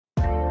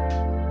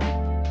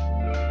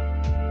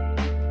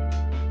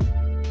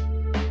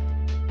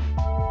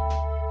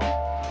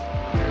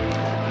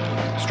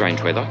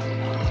strange weather,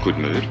 good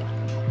mood.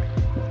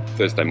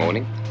 Thursday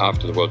morning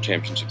after the World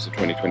Championships of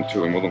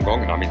 2022 in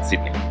Wollongong, and I'm in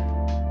Sydney.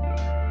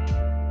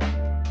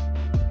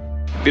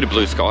 Bit of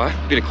blue sky,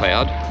 bit of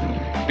cloud,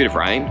 bit of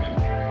rain,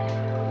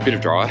 bit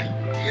of dry,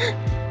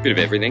 bit of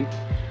everything,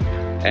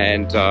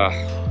 and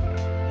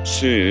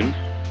soon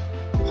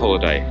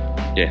holiday.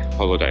 Yeah,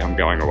 holiday. I'm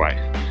going away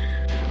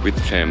with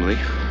the family,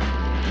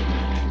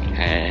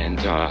 and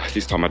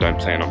this time I don't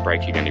plan on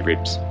breaking any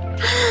ribs.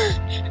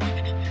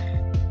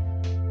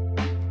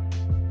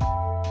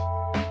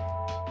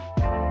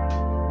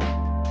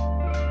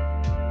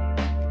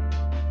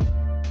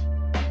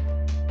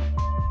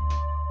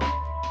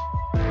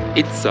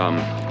 It's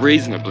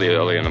reasonably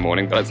early in the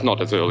morning, but it's not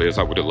as early as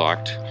I would have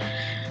liked.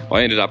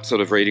 I ended up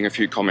sort of reading a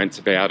few comments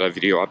about a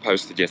video I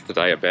posted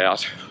yesterday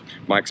about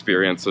my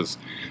experiences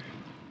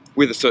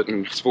with a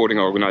certain sporting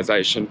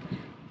organisation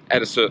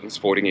at a certain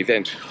sporting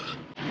event.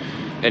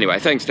 Anyway,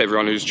 thanks to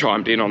everyone who's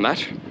chimed in on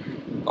that.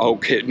 I'll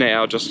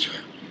now just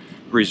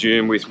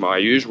resume with my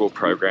usual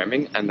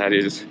programming, and that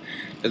is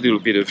a little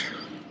bit of,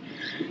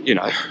 you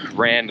know,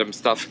 random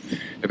stuff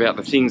about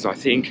the things I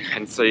think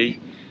and see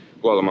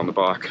while I'm on the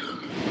bike.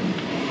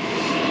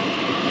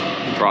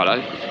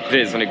 Righto,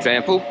 there's an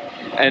example.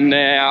 And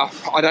now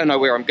I don't know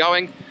where I'm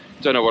going,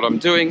 don't know what I'm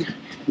doing,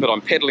 but I'm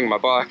pedaling my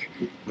bike,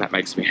 and that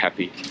makes me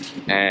happy.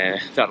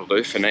 And that'll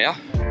do for now.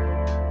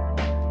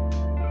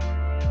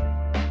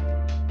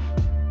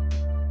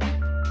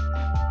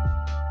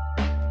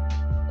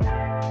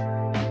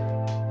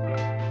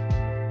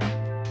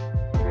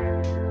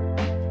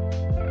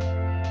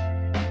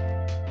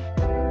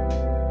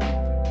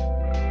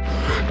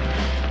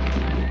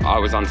 I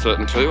was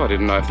uncertain too. I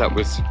didn't know if that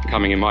was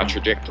coming in my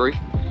trajectory,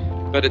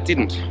 but it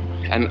didn't,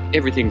 and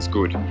everything's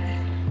good.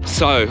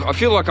 So I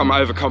feel like I'm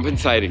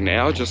overcompensating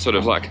now, just sort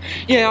of like,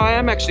 yeah, I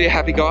am actually a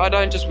happy guy. I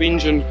don't just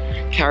whinge and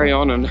carry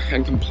on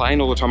and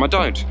complain all the time. I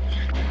don't.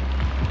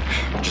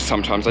 Just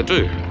sometimes I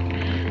do.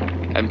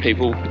 And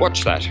people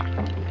watch that.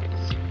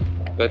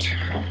 But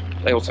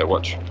they also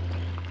watch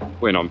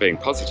when I'm being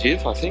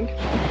positive, I think.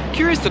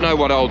 Curious to know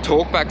what old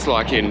talkback's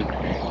like in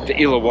the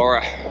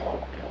Illawarra,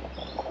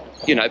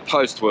 you know,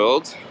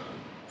 post-Worlds.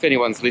 If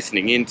anyone's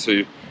listening in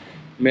to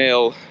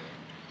Mel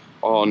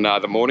on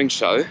the morning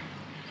show,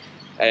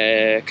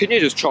 can you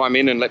just chime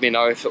in and let me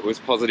know if it was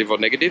positive or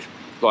negative?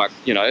 Like,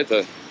 you know,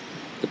 the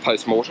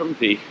post-mortem,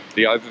 the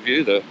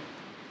overview,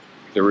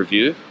 the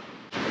review,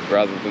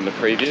 rather than the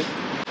preview.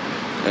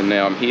 And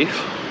now I'm here.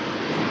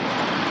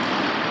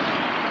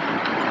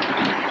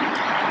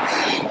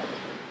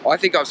 I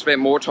think I've spent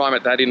more time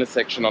at that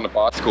intersection on a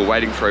bicycle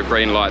waiting for a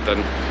green light than,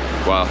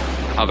 well,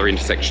 other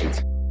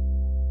intersections.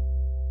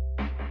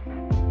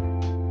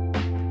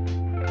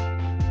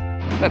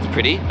 That's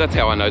pretty. That's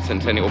how I know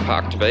Centennial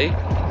Park to be.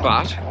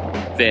 But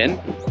then,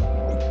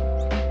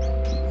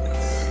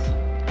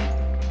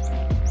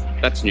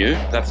 that's new.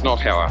 That's not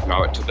how I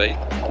know it to be.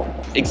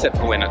 Except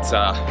for when it's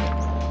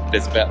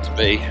there's about to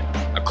be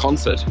a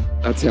concert.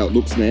 That's how it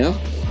looks now.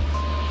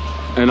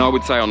 And I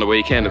would say on the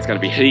weekend it's going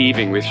to be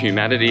heaving with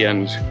humanity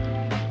and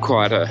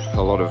quite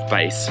a lot of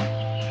bass.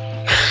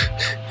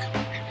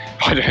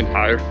 I don't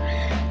know.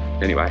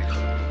 Anyway,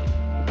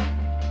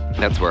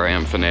 that's where I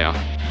am for now.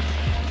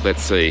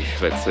 Let's see.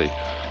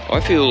 I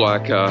feel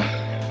like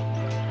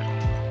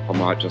I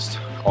might just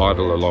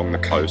idle along the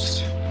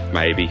coast,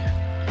 maybe.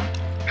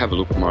 Have a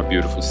look at my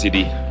beautiful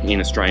city in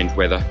a strange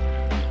weather.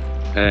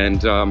 And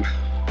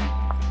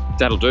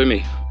that'll do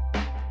me.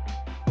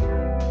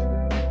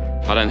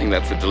 I don't think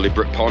that's a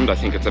deliberate pond, I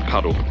think it's a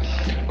puddle.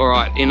 All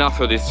right, enough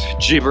of this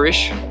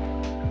gibberish.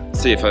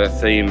 See if a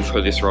theme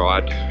for this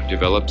ride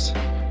develops.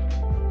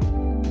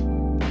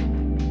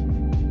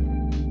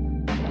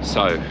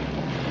 So,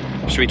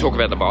 should we talk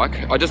about the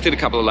bike? I just did a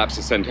couple of laps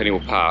of Centennial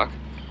Park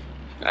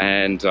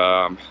and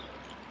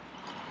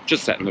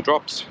just sat in the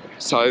drops.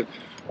 So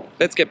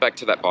let's get back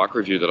to that bike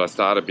review that I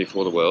started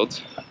before the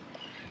Worlds.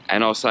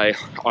 And I'll say,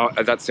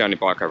 that's the only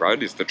bike I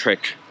rode, is the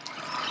Trek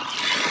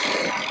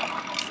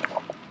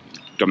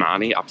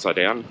Domani, upside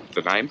down,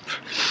 the name.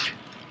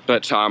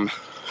 But,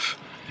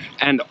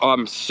 and I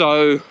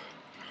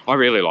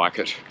really like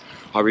it.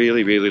 I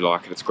really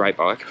like it. It's a great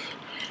bike.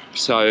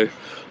 So,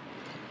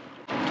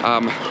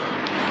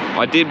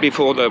 I did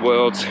before the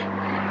Worlds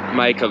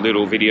make a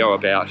little video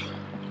about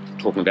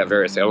talking about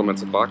various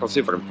elements of the bike. I'll see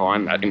if I can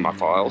find that in my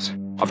files.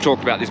 I've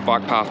talked about this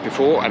bike path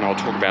before and I'll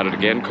talk about it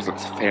again because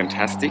it's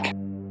fantastic.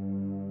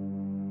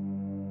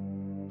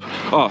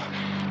 Oh,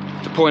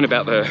 the point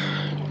about the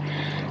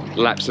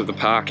laps of the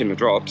park in the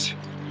drops,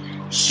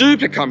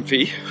 super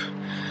comfy,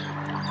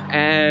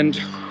 and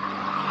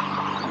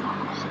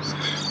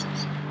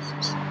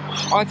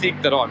I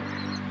think that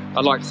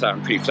I'd like to say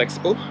I'm pretty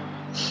flexible.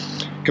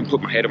 Can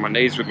put my head on my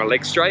knees with my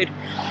legs straight.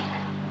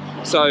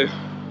 So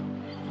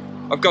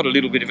I've got a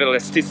little bit of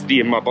elasticity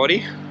in my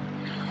body,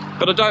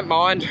 but I don't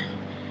mind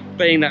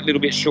being that little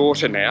bit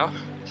shorter now,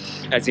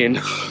 as in,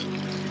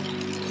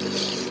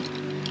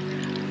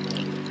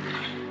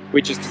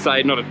 which is to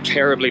say not a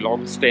terribly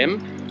long stem.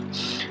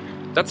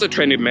 That's a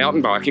trend in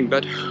mountain biking,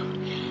 but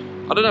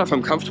I don't know if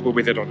I'm comfortable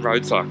with it on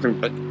road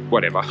cycling, but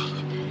whatever.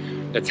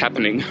 It's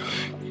happening.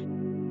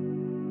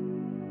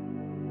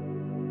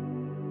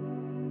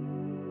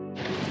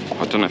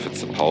 I don't know if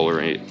it's the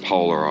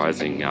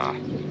polarizing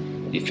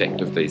effect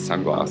of these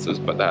sunglasses,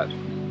 but that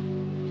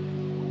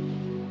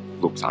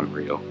looks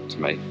unreal to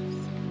me.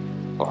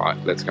 All right,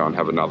 let's go and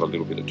have another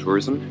little bit of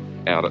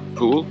tourism out at the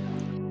pool.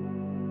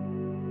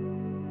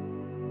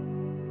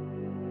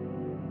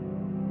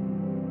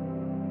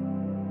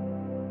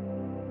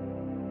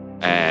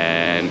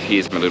 And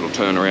here's my little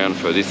turnaround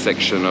for this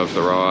section of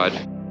the ride.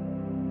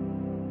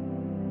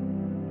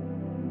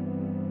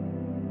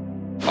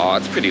 Oh,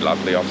 it's pretty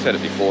lovely. I've said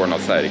it before and I'll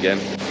say it again.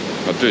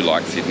 I do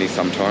like Sydney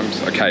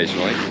sometimes,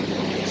 occasionally.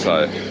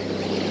 So,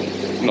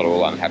 not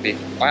all unhappy.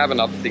 I have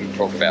another thing to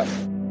talk about.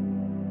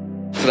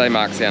 Today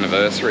marks the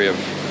anniversary of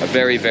a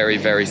very, very,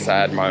 very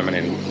sad moment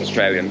in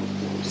Australian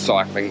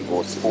cycling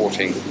or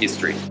sporting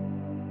history.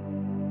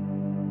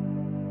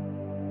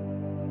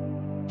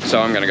 So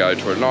I'm going to go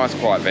to a nice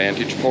quiet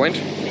vantage point,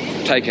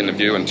 take in the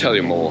view and tell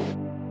you more.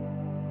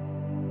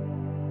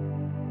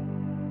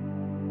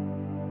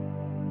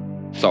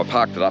 So I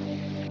parked it up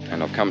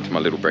and I've come to my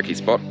little brekkie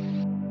spot.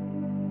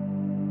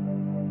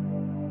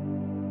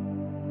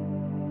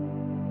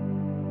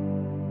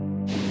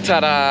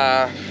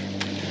 Ta-da!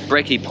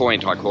 Brekkie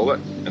point, I call it.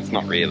 It's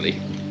not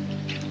really.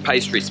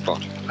 Pastry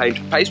spot.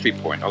 Pastry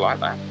point, I like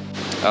that.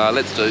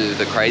 Let's do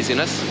the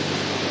craziness.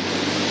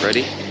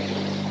 Ready?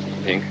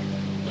 Pink.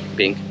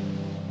 Pink.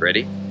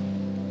 Ready?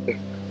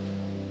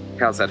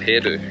 How's that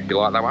hairdo? You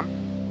like that one?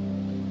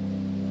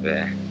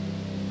 There.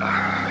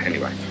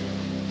 Anyway.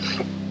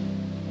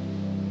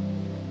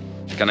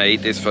 Gonna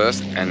eat this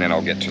first and then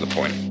I'll get to the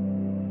point.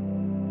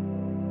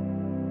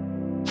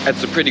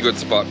 It's a pretty good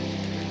spot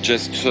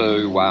just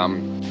to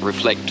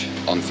reflect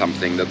on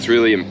something that's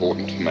really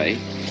important to me,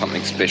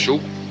 something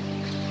special.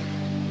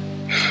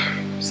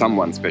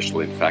 Someone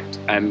special, in fact.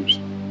 And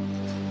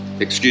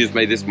excuse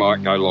me, this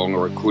might go long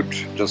or it could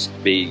just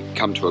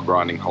come to a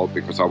grinding halt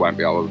because I won't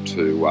be able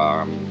to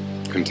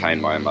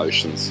contain my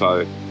emotions.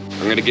 So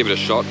I'm going to give it a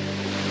shot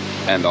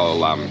and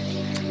I'll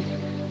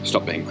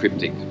stop being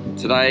cryptic.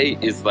 Today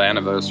is the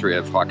anniversary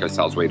of Heiko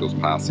Salzwedel's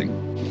passing.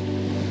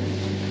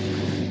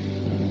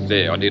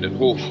 There, I did it.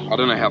 Oh, I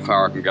don't know how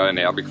far I can go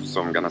now because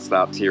I'm going to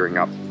start tearing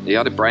up. He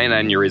had a brain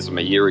aneurysm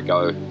a year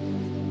ago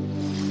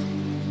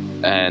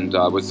and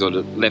was sort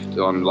of left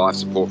on life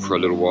support for a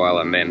little while,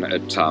 and then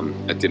it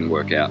didn't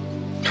work out.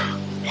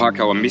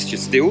 Heiko, I miss you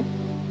still,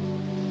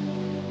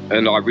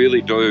 and I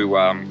really do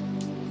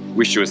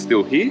wish you were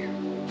still here.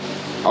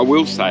 I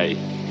will say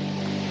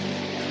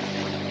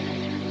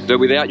that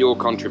without your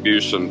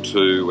contribution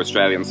to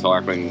Australian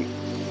cycling,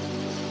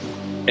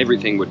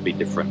 everything would be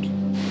different.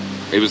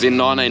 It was in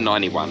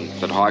 1991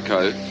 that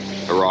Heiko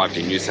arrived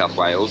in New South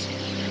Wales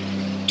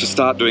to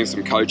start doing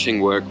some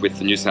coaching work with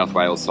the New South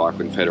Wales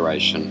Cycling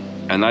Federation.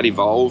 And that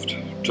evolved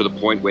to the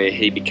point where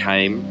he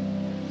became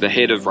the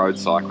head of road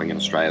cycling in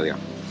Australia.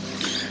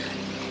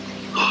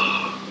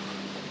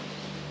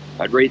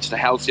 I'd reached a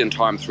halcyon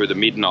time through the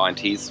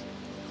mid-90s,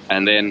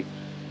 and then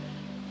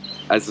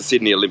as the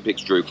Sydney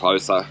Olympics drew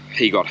closer,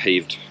 he got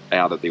heaved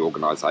out of the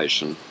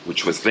organisation,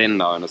 which was then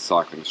known as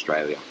Cycling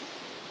Australia.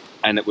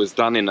 And it was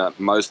done in a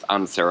most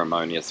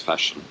unceremonious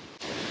fashion.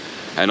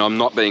 And I'm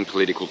not being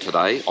political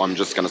today. I'm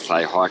just going to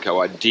say, Heiko,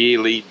 I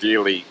dearly,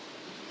 dearly,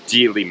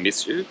 dearly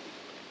miss you.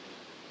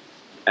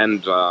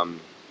 And I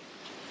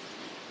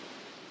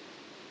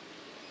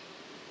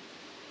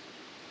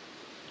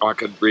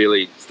could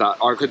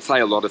say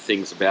a lot of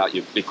things about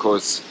you,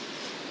 because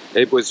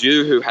it was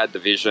you who had the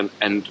vision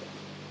and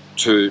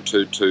to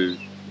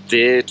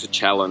dare to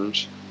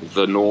challenge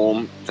the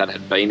norm that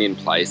had been in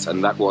place,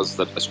 and that was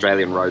that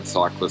Australian road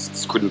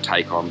cyclists couldn't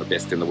take on the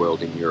best in the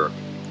world in Europe.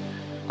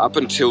 Up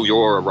until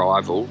your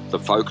arrival, the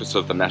focus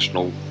of the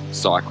national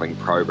cycling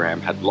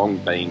program had long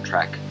been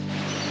track.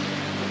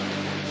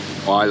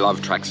 I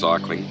love track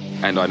cycling,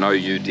 and I know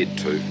you did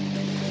too.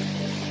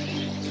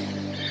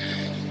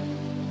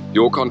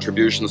 Your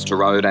contributions to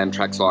road and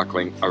track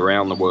cycling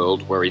around the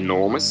world were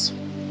enormous,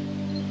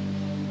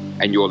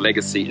 and your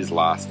legacy is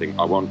lasting.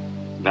 I want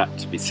that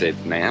to be said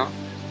now,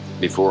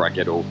 before I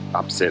get all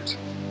upset.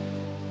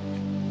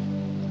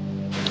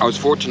 I was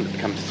fortunate to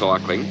come to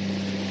cycling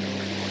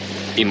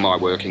in my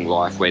working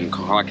life when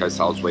Heiko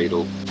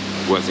Salzwedel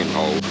was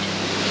involved,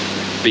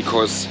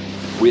 because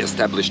we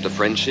established a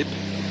friendship.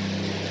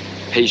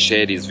 He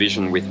shared his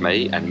vision with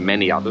me and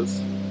many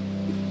others,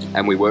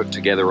 and we worked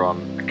together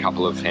on a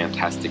couple of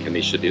fantastic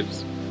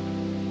initiatives.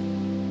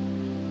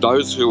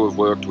 Those who have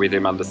worked with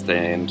him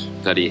understand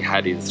that he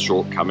had his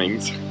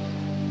shortcomings,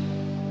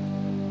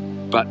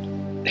 but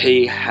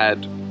he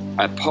had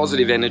a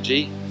positive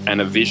energy and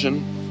a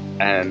vision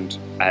and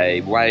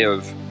a way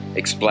of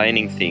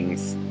explaining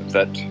things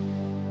that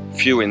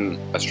few in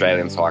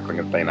Australian cycling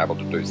have been able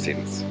to do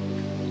since.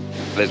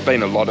 There's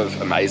been a lot of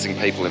amazing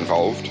people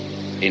involved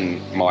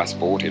in my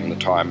sport in the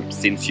time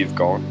since you've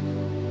gone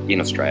in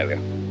Australia.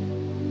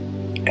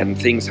 And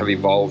things have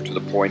evolved to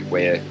the point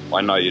where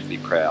I know you'd be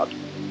proud.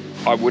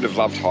 I would have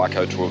loved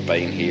Heiko to have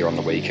been here on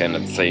the weekend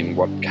and seen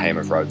what came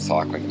of road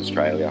cycling in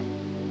Australia.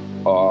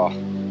 Oh,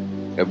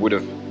 it would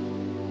have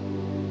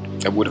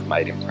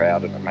made him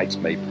proud, and it makes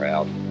me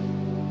proud.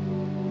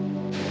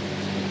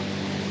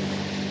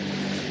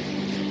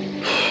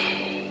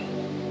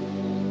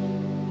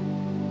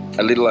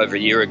 A little over a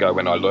year ago,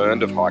 when I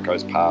learned of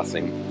Heiko's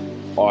passing,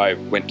 I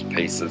went to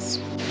pieces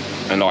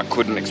and I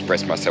couldn't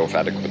express myself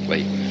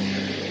adequately.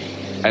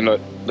 And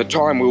the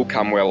time will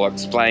come where I'll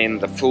explain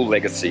the full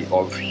legacy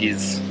of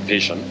his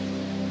vision.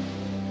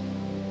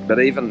 But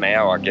even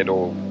now I get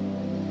all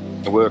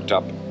worked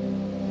up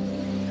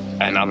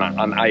and I'm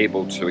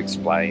unable to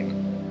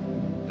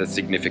explain the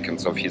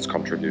significance of his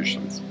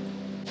contributions.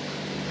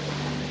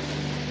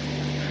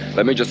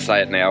 Let me just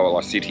say it now while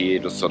I sit here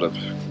just sort of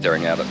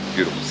staring out at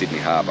beautiful Sydney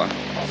Harbour.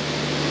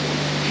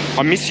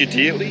 I miss you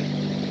dearly,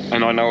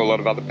 and I know a lot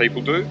of other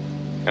people do,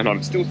 and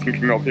I'm still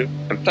thinking of you,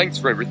 and thanks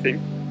for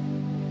everything.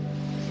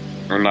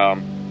 And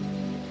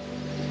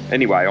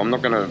anyway, I'm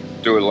not going to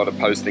do a lot of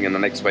posting in the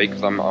next week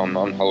because I'm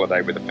on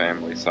holiday with the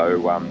family,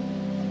 so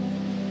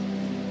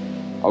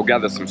I'll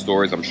gather some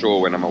stories, I'm sure,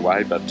 when I'm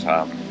away, but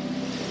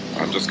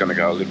I'm just going to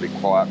go a little bit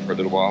quiet for a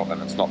little while, and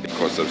it's not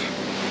because of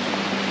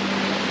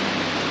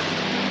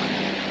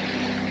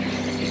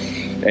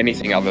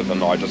anything other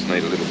than I just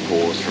need a little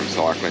pause from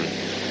cycling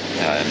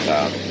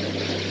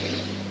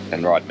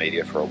and ride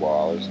media for a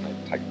while. I just need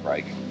to take a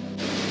break.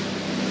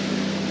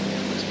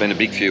 It's been a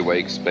big few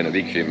weeks, been a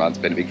big few months,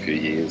 been a big few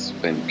years,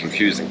 been a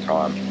confusing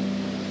time.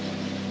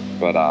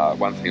 But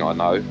one thing I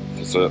know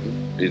for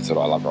certain is that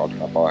I love riding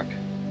my bike.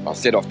 I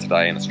set off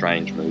today in a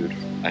strange mood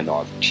and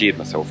I've cheered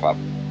myself up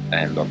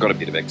and I've got a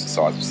bit of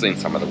exercise. I've seen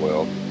some of the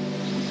world,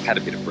 had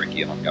a bit of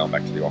brekkie, and I'm going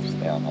back to the office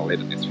now and I'll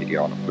edit this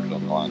video and I'll put it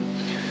online.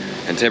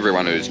 And to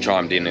everyone who's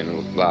chimed in the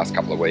last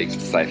couple of weeks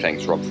to say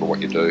thanks, Rob, for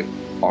what you do,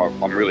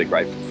 I'm really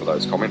grateful for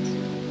those comments.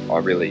 I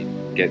really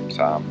get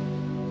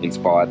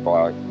inspired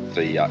by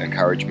the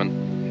encouragement.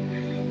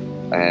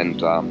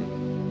 And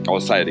I'll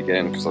say it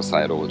again because I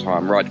say it all the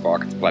time, ride your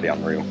bike, it's bloody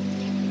unreal.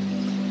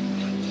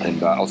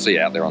 And I'll see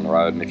you out there on the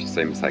road, and if you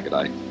see me, say good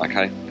day.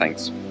 Okay,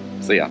 thanks.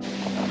 See ya.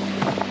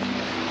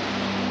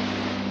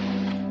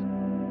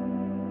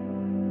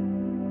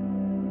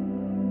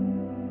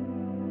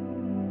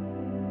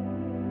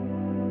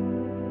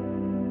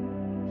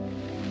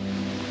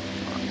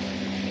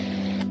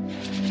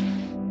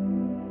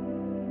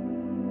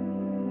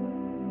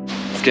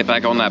 Let's get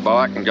back on that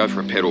bike and go for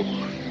a pedal.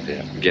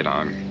 Yeah, get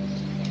home.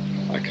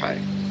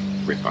 Okay,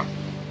 ripper.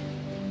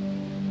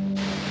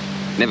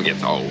 Never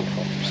gets old.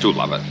 Still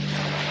love it.